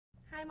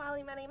Hi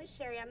Molly, my name is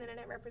Sherry. I'm the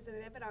Internet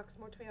Representative at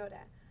Oxmoor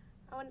Toyota.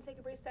 I want to take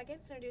a brief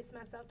second to introduce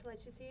myself to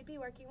let you see who you'd be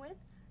working with.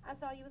 I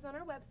saw you was on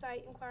our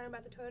website inquiring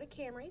about the Toyota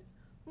Camrys.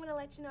 I want to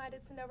let you know I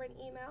did send over an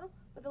email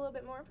with a little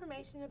bit more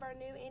information of our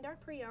new and our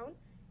pre-owned.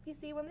 If you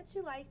see one that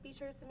you like, be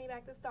sure to send me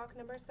back the stock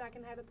number so I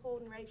can have it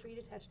pulled and ready for you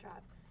to test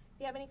drive. If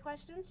you have any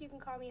questions, you can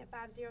call me at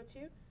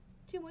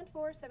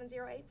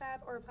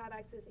 502-214-7085 or reply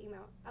back to this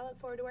email. I look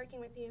forward to working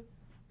with you.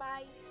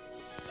 Bye.